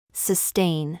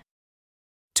Sustain.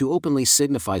 To openly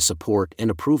signify support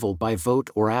and approval by vote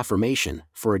or affirmation,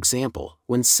 for example,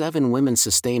 when 7 women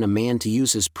sustain a man to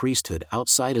use his priesthood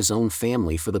outside his own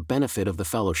family for the benefit of the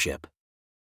fellowship.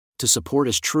 To support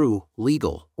as true,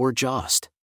 legal, or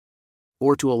just.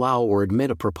 Or to allow or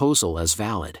admit a proposal as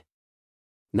valid.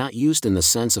 Not used in the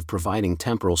sense of providing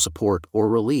temporal support or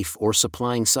relief or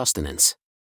supplying sustenance.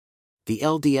 The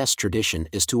LDS tradition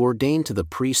is to ordain to the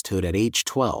priesthood at age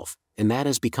 12, and that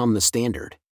has become the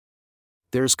standard.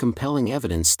 There is compelling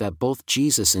evidence that both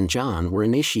Jesus and John were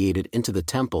initiated into the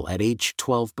temple at age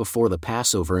 12 before the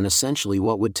Passover in essentially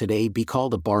what would today be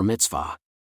called a bar mitzvah.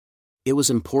 It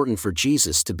was important for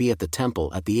Jesus to be at the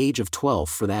temple at the age of 12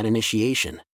 for that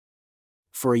initiation.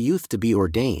 For a youth to be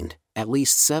ordained, at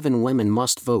least 7 women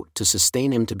must vote to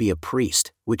sustain him to be a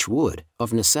priest, which would,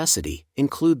 of necessity,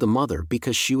 include the mother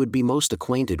because she would be most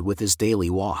acquainted with his daily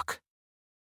walk.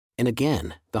 And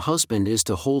again, the husband is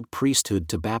to hold priesthood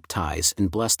to baptize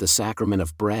and bless the sacrament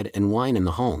of bread and wine in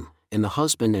the home, and the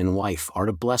husband and wife are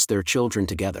to bless their children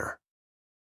together.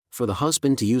 For the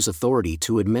husband to use authority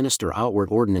to administer outward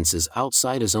ordinances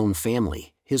outside his own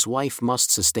family, his wife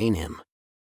must sustain him.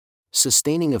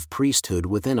 Sustaining of priesthood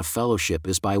within a fellowship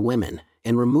is by women,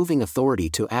 and removing authority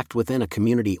to act within a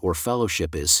community or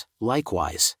fellowship is,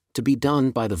 likewise, to be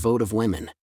done by the vote of women.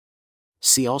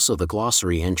 See also the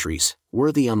glossary entries,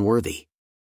 worthy unworthy.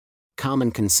 Common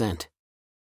consent.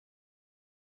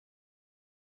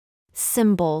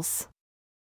 Symbols.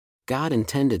 God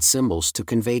intended symbols to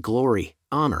convey glory,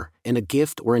 honor, and a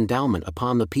gift or endowment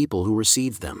upon the people who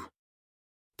receive them.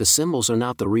 The symbols are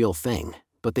not the real thing,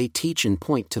 but they teach and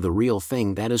point to the real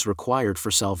thing that is required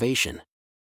for salvation.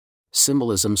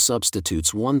 Symbolism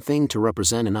substitutes one thing to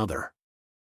represent another.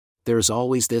 There is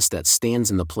always this that stands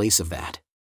in the place of that.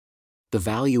 The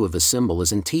value of a symbol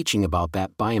is in teaching about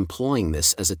that by employing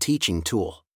this as a teaching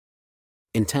tool.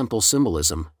 In temple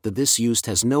symbolism, the this used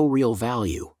has no real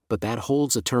value, but that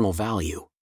holds eternal value.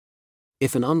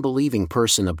 If an unbelieving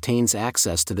person obtains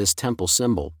access to this temple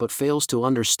symbol but fails to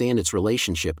understand its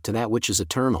relationship to that which is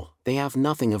eternal, they have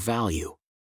nothing of value.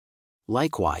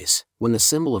 Likewise, when the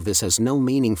symbol of this has no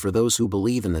meaning for those who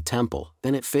believe in the temple,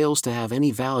 then it fails to have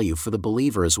any value for the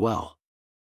believer as well.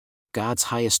 God's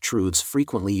highest truths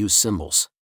frequently use symbols.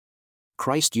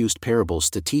 Christ used parables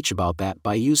to teach about that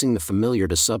by using the familiar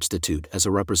to substitute as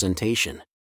a representation.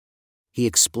 He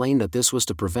explained that this was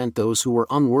to prevent those who were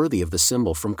unworthy of the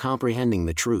symbol from comprehending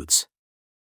the truths.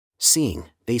 Seeing,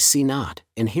 they see not,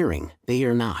 and hearing, they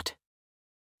hear not.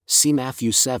 See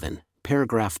Matthew 7,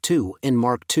 paragraph 2 and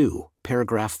Mark 2,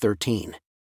 paragraph 13.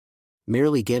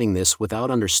 Merely getting this without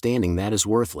understanding that is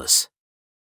worthless.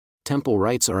 Temple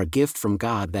rites are a gift from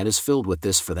God that is filled with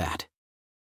this for that.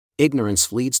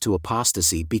 Ignorance leads to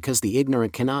apostasy because the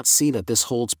ignorant cannot see that this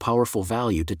holds powerful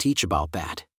value to teach about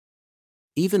that.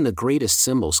 Even the greatest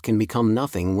symbols can become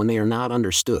nothing when they are not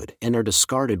understood and are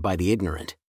discarded by the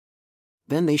ignorant.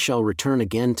 Then they shall return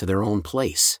again to their own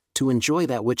place, to enjoy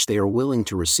that which they are willing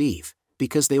to receive,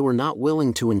 because they were not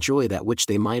willing to enjoy that which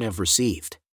they might have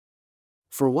received.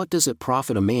 For what does it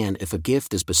profit a man if a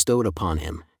gift is bestowed upon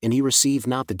him, and he receive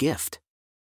not the gift?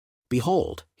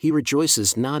 Behold, he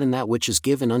rejoices not in that which is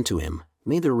given unto him,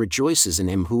 neither rejoices in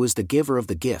him who is the giver of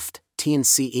the gift.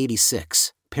 T&C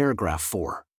 86, paragraph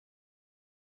 4.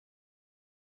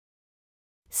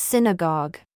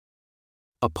 Synagogue.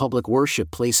 A public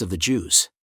worship place of the Jews.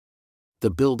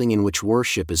 The building in which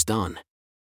worship is done.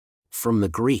 From the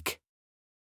Greek.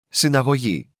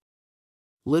 Συναγωγή.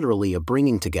 Literally a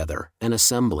bringing together, an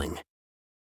assembling.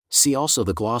 See also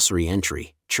the glossary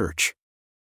entry, church.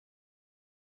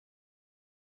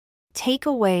 Take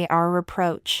away our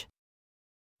reproach.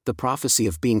 The prophecy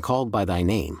of being called by thy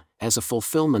name, as a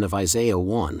fulfillment of Isaiah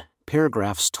 1,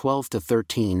 paragraphs 12 to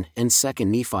 13 and 2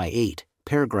 Nephi 8,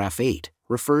 paragraph 8,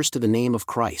 refers to the name of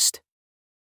Christ.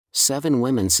 7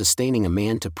 women sustaining a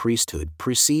man to priesthood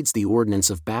precedes the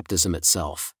ordinance of baptism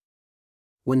itself.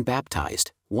 When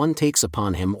baptized, one takes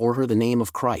upon him or her the name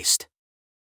of Christ.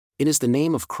 It is the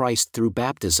name of Christ through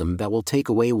baptism that will take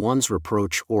away one's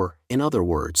reproach or, in other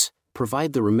words,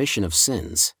 provide the remission of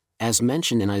sins, as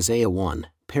mentioned in Isaiah 1,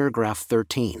 paragraph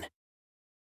 13.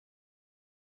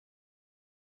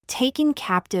 Taken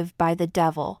captive by the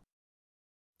devil.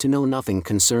 To know nothing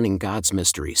concerning God's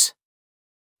mysteries.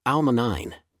 Alma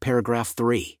 9, paragraph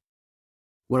 3.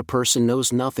 When a person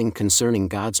knows nothing concerning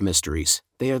God's mysteries,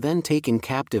 they are then taken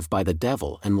captive by the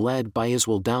devil and led by his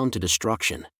will down to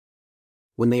destruction.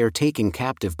 When they are taken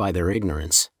captive by their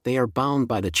ignorance, they are bound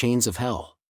by the chains of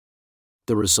hell.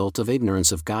 The result of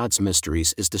ignorance of God's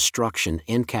mysteries is destruction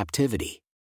and captivity.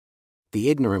 The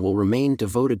ignorant will remain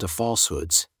devoted to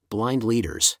falsehoods, blind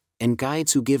leaders, and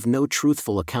guides who give no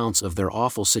truthful accounts of their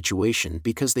awful situation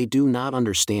because they do not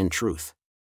understand truth.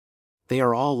 They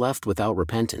are all left without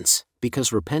repentance,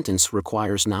 because repentance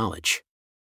requires knowledge.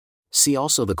 See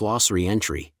also the glossary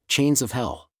entry, Chains of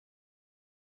Hell.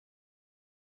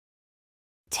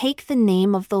 Take the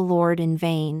name of the Lord in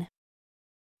vain.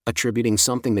 Attributing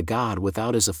something to God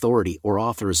without His authority or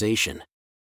authorization.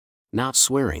 Not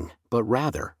swearing, but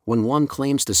rather, when one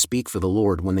claims to speak for the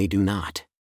Lord when they do not.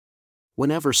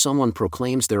 Whenever someone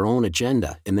proclaims their own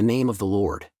agenda in the name of the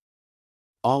Lord,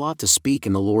 all ought to speak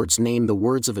in the Lord's name the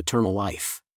words of eternal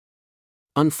life.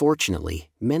 Unfortunately,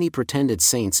 many pretended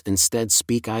saints instead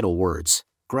speak idle words,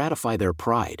 gratify their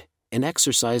pride, and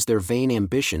exercise their vain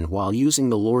ambition while using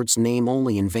the Lord's name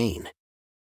only in vain.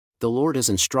 The Lord has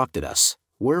instructed us,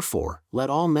 "Wherefore, let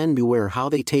all men beware how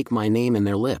they take my name in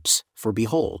their lips, for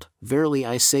behold, verily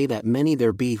I say that many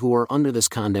there be who are under this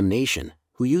condemnation,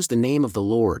 who use the name of the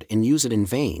Lord and use it in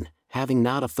vain, having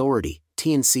not authority."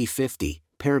 T&C 50,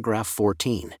 paragraph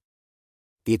 14.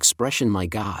 The expression "my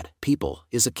God, people"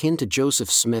 is akin to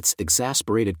Joseph Smith's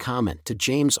exasperated comment to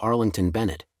James Arlington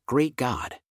Bennett, "Great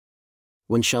God,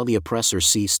 when shall the oppressor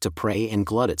cease to prey and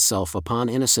glut itself upon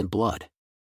innocent blood?"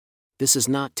 This is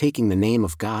not taking the name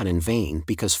of God in vain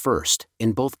because first,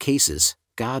 in both cases,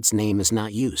 God's name is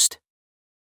not used.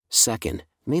 Second,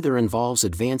 neither involves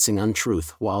advancing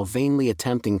untruth while vainly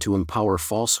attempting to empower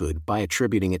falsehood by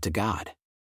attributing it to God.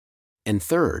 And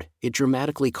third, it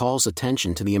dramatically calls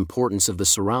attention to the importance of the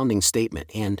surrounding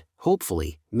statement and,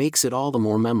 hopefully, makes it all the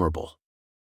more memorable.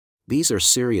 These are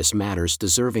serious matters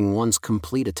deserving one's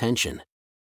complete attention.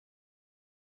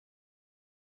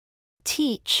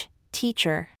 Teach,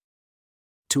 teacher.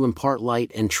 To impart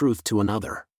light and truth to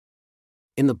another.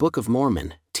 In the Book of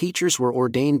Mormon, teachers were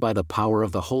ordained by the power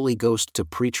of the Holy Ghost to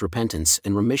preach repentance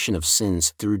and remission of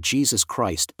sins through Jesus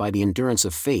Christ by the endurance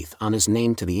of faith on His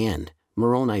name to the end.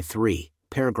 Moroni 3,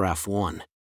 paragraph 1.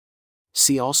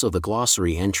 See also the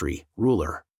glossary entry,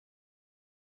 ruler.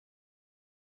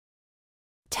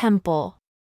 Temple.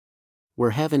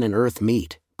 Where heaven and earth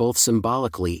meet, both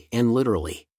symbolically and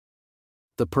literally.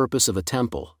 The purpose of a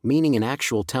temple, meaning an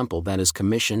actual temple that is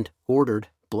commissioned, ordered,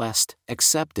 blessed,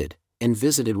 accepted, and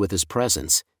visited with His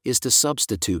presence, is to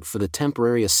substitute for the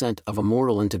temporary ascent of a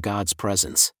mortal into God's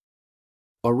presence.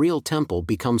 A real temple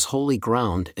becomes holy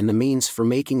ground and the means for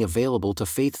making available to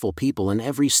faithful people in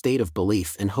every state of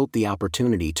belief and hope the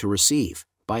opportunity to receive,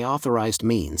 by authorized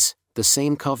means, the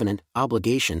same covenant,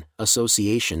 obligation,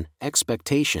 association,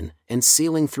 expectation, and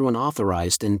sealing through an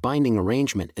authorized and binding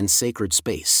arrangement in sacred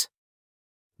space.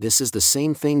 This is the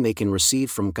same thing they can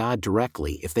receive from God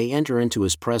directly if they enter into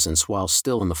His presence while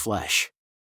still in the flesh.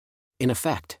 In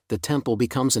effect, the temple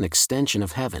becomes an extension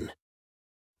of heaven.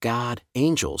 God,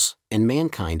 angels, and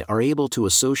mankind are able to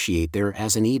associate there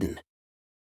as in Eden.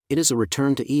 It is a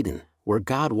return to Eden, where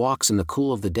God walks in the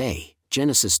cool of the day,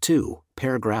 Genesis 2,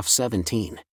 paragraph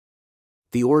 17.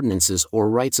 The ordinances or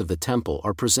rites of the temple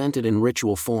are presented in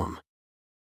ritual form.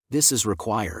 This is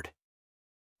required.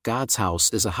 God's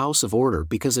house is a house of order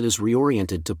because it is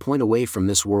reoriented to point away from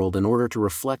this world in order to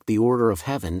reflect the order of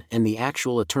heaven and the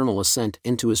actual eternal ascent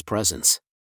into His presence.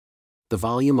 The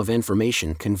volume of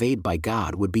information conveyed by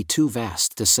God would be too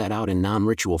vast to set out in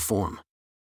non-ritual form.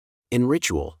 In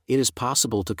ritual, it is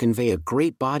possible to convey a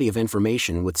great body of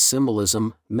information with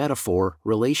symbolism, metaphor,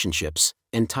 relationships,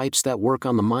 and types that work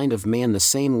on the mind of man the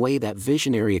same way that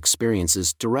visionary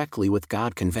experiences directly with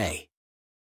God convey.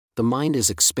 The mind is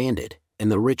expanded, and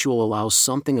the ritual allows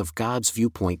something of God's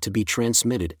viewpoint to be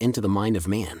transmitted into the mind of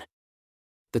man.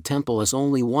 The temple has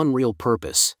only one real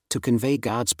purpose, to convey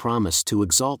God's promise to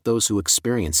exalt those who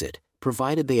experience it,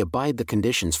 provided they abide the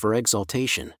conditions for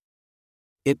exaltation.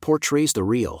 It portrays the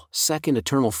real, second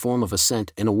eternal form of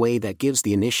ascent in a way that gives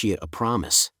the initiate a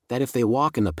promise, that if they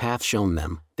walk in the path shown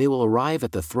them, they will arrive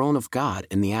at the throne of God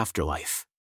in the afterlife.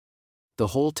 The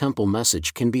whole temple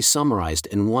message can be summarized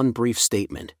in one brief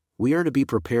statement: we are to be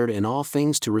prepared in all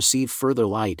things to receive further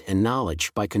light and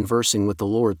knowledge by conversing with the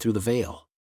Lord through the veil.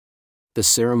 The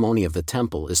ceremony of the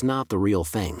temple is not the real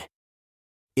thing.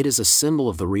 It is a symbol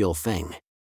of the real thing.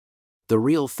 The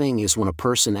real thing is when a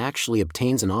person actually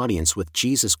obtains an audience with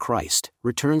Jesus Christ,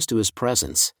 returns to His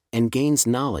presence, and gains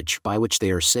knowledge by which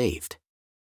they are saved.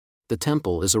 The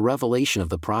temple is a revelation of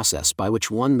the process by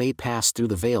which one may pass through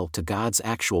the veil to God's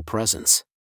actual presence.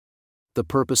 The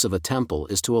purpose of a temple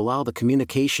is to allow the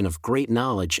communication of great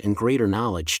knowledge and greater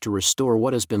knowledge to restore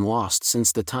what has been lost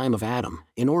since the time of Adam,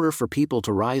 in order for people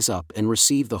to rise up and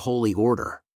receive the holy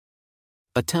order.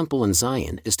 A temple in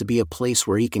Zion is to be a place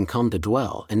where He can come to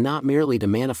dwell and not merely to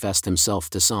manifest Himself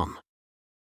to some.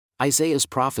 Isaiah's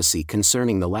prophecy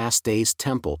concerning the last days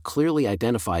temple clearly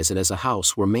identifies it as a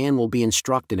house where man will be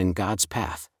instructed in God's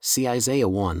path. See Isaiah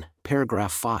 1,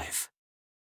 paragraph 5.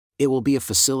 It will be a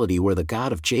facility where the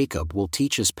God of Jacob will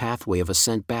teach his pathway of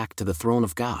ascent back to the throne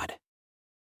of God.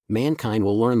 Mankind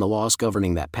will learn the laws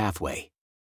governing that pathway.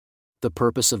 The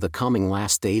purpose of the coming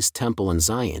last days temple in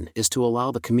Zion is to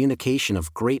allow the communication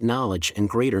of great knowledge and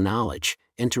greater knowledge,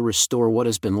 and to restore what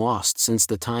has been lost since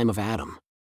the time of Adam.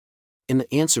 In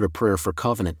the answer to prayer for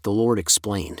covenant, the Lord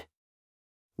explained,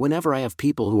 "Whenever I have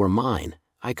people who are mine,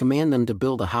 I command them to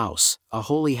build a house, a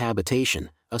holy habitation,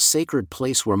 a sacred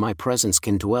place where my presence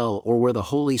can dwell or where the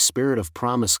Holy Spirit of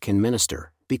promise can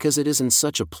minister, because it is in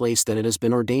such a place that it has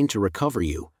been ordained to recover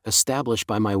you, establish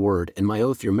by my word and my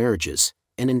oath your marriages,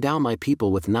 and endow my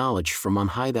people with knowledge from on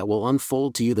high that will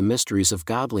unfold to you the mysteries of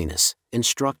godliness,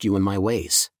 instruct you in my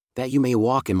ways, that you may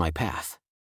walk in my path.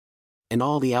 And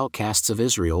all the outcasts of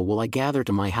Israel will I gather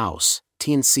to my house."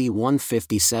 TNC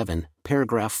 157,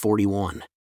 paragraph 41.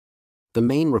 The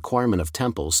main requirement of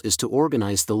temples is to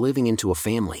organize the living into a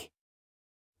family.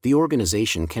 The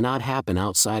organization cannot happen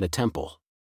outside a temple.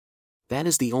 That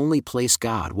is the only place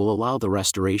God will allow the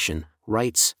restoration,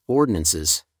 rites,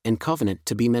 ordinances, and covenant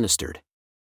to be ministered.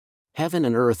 Heaven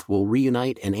and earth will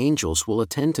reunite and angels will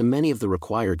attend to many of the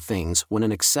required things when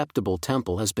an acceptable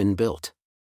temple has been built.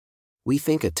 We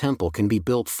think a temple can be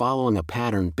built following a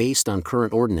pattern based on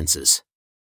current ordinances.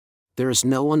 There is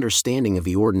no understanding of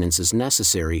the ordinances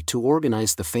necessary to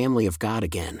organize the family of God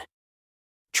again.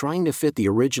 Trying to fit the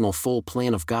original full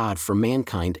plan of God for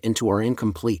mankind into our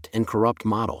incomplete and corrupt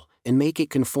model, and make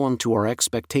it conform to our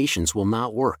expectations will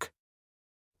not work.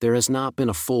 There has not been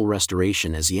a full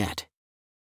restoration as yet.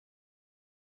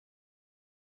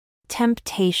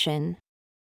 Temptation.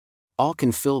 All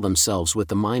can fill themselves with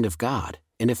the mind of God,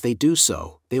 and if they do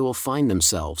so, they will find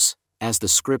themselves, as the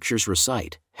scriptures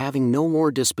recite, having no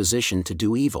more disposition to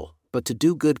do evil, but to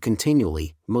do good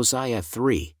continually. Mosiah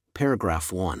 3,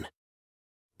 paragraph 1.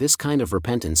 This kind of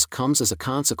repentance comes as a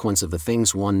consequence of the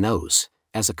things one knows,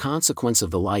 as a consequence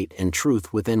of the light and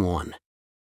truth within one.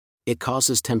 It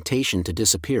causes temptation to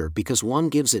disappear because one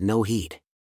gives it no heed.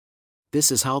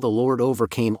 This is how the Lord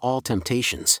overcame all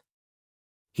temptations.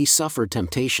 He suffered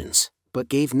temptations, but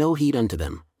gave no heed unto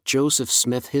them. Joseph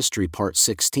Smith History Part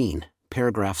 16,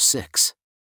 paragraph 6.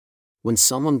 When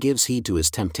someone gives heed to his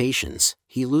temptations,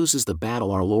 he loses the battle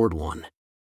our Lord won.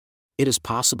 It is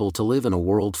possible to live in a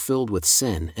world filled with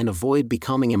sin and avoid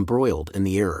becoming embroiled in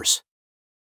the errors.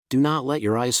 Do not let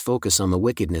your eyes focus on the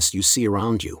wickedness you see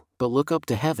around you, but look up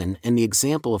to heaven and the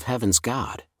example of heaven's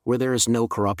God, where there is no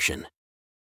corruption.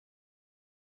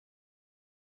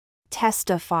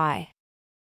 Testify.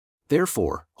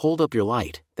 Therefore, hold up your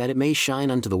light, that it may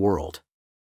shine unto the world.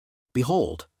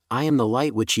 Behold, I am the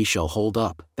light which ye shall hold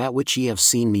up, that which ye have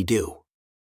seen me do.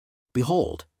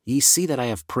 Behold, ye see that I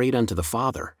have prayed unto the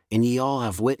Father, and ye all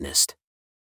have witnessed.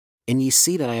 And ye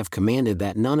see that I have commanded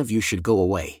that none of you should go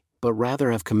away, but rather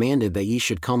have commanded that ye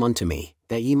should come unto me,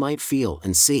 that ye might feel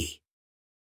and see.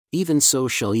 Even so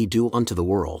shall ye do unto the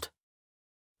world.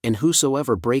 And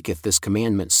whosoever breaketh this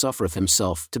commandment suffereth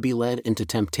himself to be led into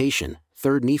temptation.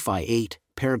 3 Nephi 8,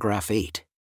 paragraph 8.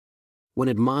 When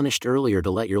admonished earlier to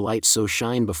let your light so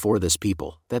shine before this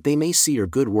people, that they may see your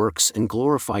good works and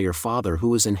glorify your Father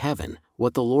who is in heaven,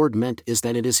 what the Lord meant is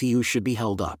that it is he who should be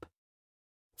held up.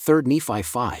 3 Nephi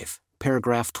 5,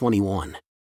 paragraph 21.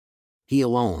 He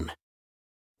alone.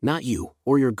 Not you,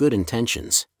 or your good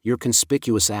intentions, your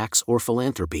conspicuous acts or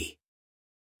philanthropy.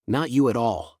 Not you at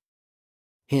all.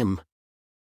 Him.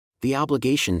 The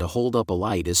obligation to hold up a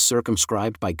light is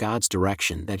circumscribed by God's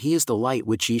direction that he is the light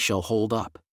which ye shall hold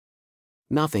up.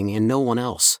 Nothing and no one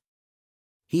else.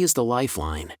 He is the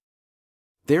lifeline.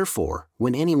 Therefore,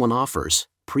 when anyone offers,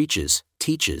 preaches,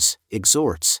 teaches,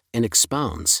 exhorts, and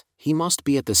expounds, he must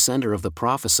be at the center of the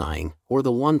prophesying, or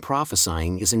the one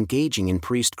prophesying is engaging in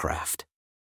priestcraft.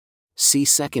 See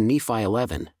 2 Nephi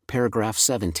 11, paragraph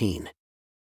 17.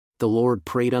 The Lord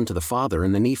prayed unto the Father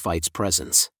in the Nephites'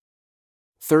 presence.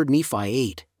 3 Nephi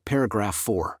 8, paragraph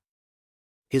 4.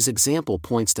 His example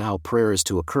points to how prayer is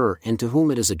to occur and to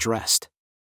whom it is addressed.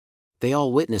 They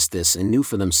all witnessed this and knew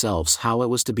for themselves how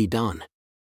it was to be done.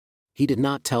 He did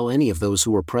not tell any of those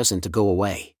who were present to go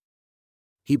away.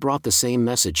 He brought the same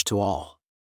message to all.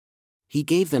 He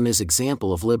gave them his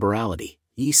example of liberality.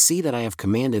 Ye see that I have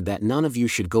commanded that none of you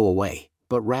should go away,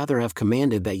 but rather have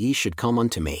commanded that ye should come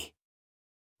unto me.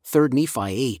 3 Nephi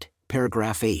 8,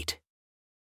 paragraph 8.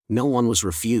 No one was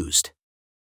refused.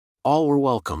 All were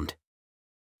welcomed.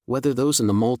 Whether those in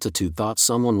the multitude thought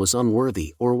someone was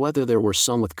unworthy or whether there were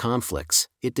some with conflicts,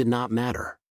 it did not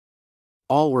matter.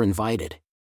 All were invited.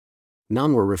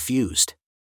 None were refused.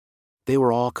 They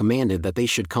were all commanded that they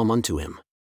should come unto him.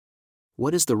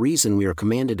 What is the reason we are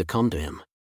commanded to come to him?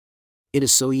 It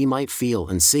is so ye might feel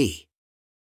and see.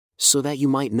 So that you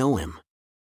might know him.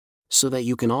 So that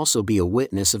you can also be a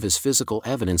witness of his physical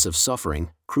evidence of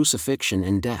suffering, crucifixion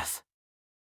and death.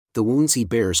 The wounds he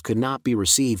bears could not be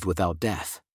received without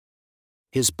death.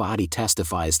 His body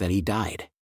testifies that he died.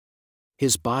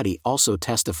 His body also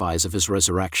testifies of his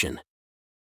resurrection.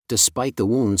 Despite the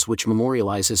wounds which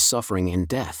memorialize his suffering and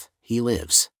death, he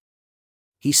lives.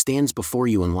 He stands before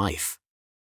you in life.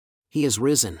 He is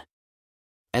risen.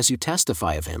 As you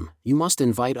testify of him, you must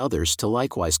invite others to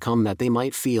likewise come that they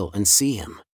might feel and see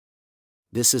him.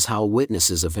 This is how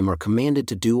witnesses of him are commanded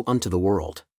to do unto the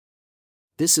world.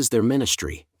 This is their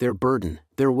ministry, their burden,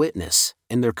 their witness,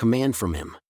 and their command from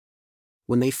him.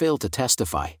 When they fail to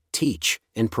testify, teach,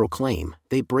 and proclaim,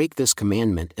 they break this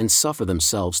commandment and suffer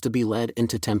themselves to be led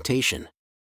into temptation.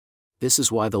 This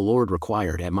is why the Lord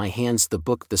required at my hands the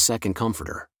book, the second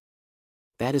Comforter.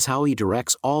 That is how he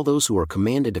directs all those who are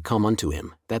commanded to come unto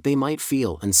him, that they might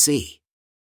feel and see.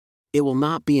 It will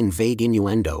not be in vague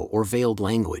innuendo or veiled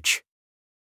language.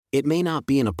 It may not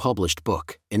be in a published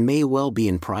book, and may well be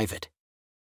in private.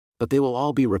 But they will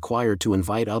all be required to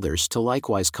invite others to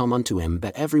likewise come unto him,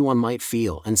 that everyone might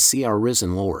feel and see our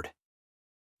risen Lord.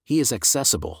 He is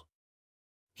accessible.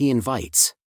 He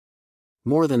invites.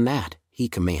 More than that, he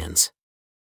commands.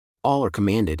 All are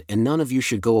commanded, and none of you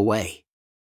should go away.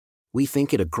 We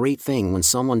think it a great thing when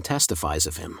someone testifies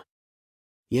of him.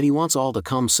 Yet he wants all to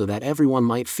come so that everyone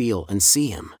might feel and see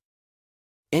him.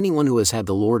 Anyone who has had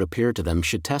the Lord appear to them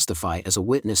should testify as a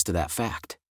witness to that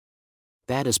fact.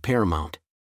 That is paramount.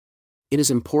 It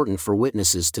is important for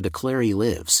witnesses to declare he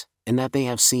lives, and that they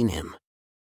have seen him.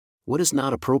 What is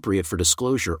not appropriate for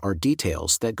disclosure are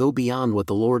details that go beyond what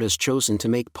the Lord has chosen to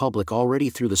make public already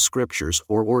through the scriptures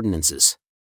or ordinances.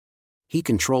 He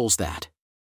controls that.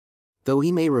 Though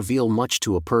he may reveal much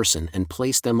to a person and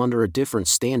place them under a different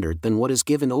standard than what is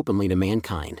given openly to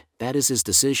mankind, that is his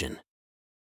decision.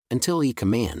 Until he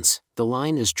commands, the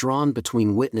line is drawn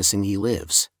between witnessing he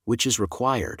lives, which is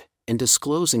required, and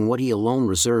disclosing what he alone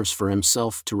reserves for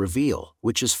himself to reveal,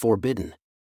 which is forbidden.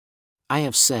 I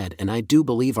have said, and I do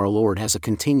believe our Lord has a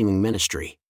continuing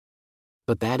ministry.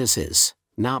 But that is his,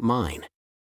 not mine.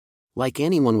 Like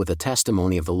anyone with a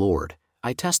testimony of the Lord,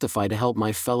 I testify to help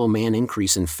my fellow man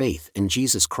increase in faith in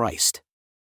Jesus Christ.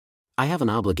 I have an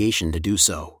obligation to do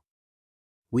so.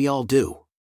 We all do.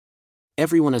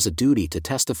 Everyone has a duty to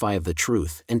testify of the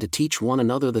truth and to teach one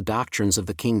another the doctrines of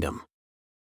the kingdom.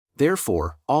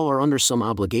 Therefore, all are under some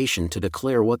obligation to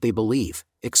declare what they believe,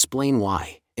 explain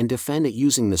why, and defend it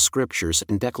using the scriptures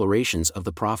and declarations of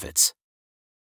the prophets.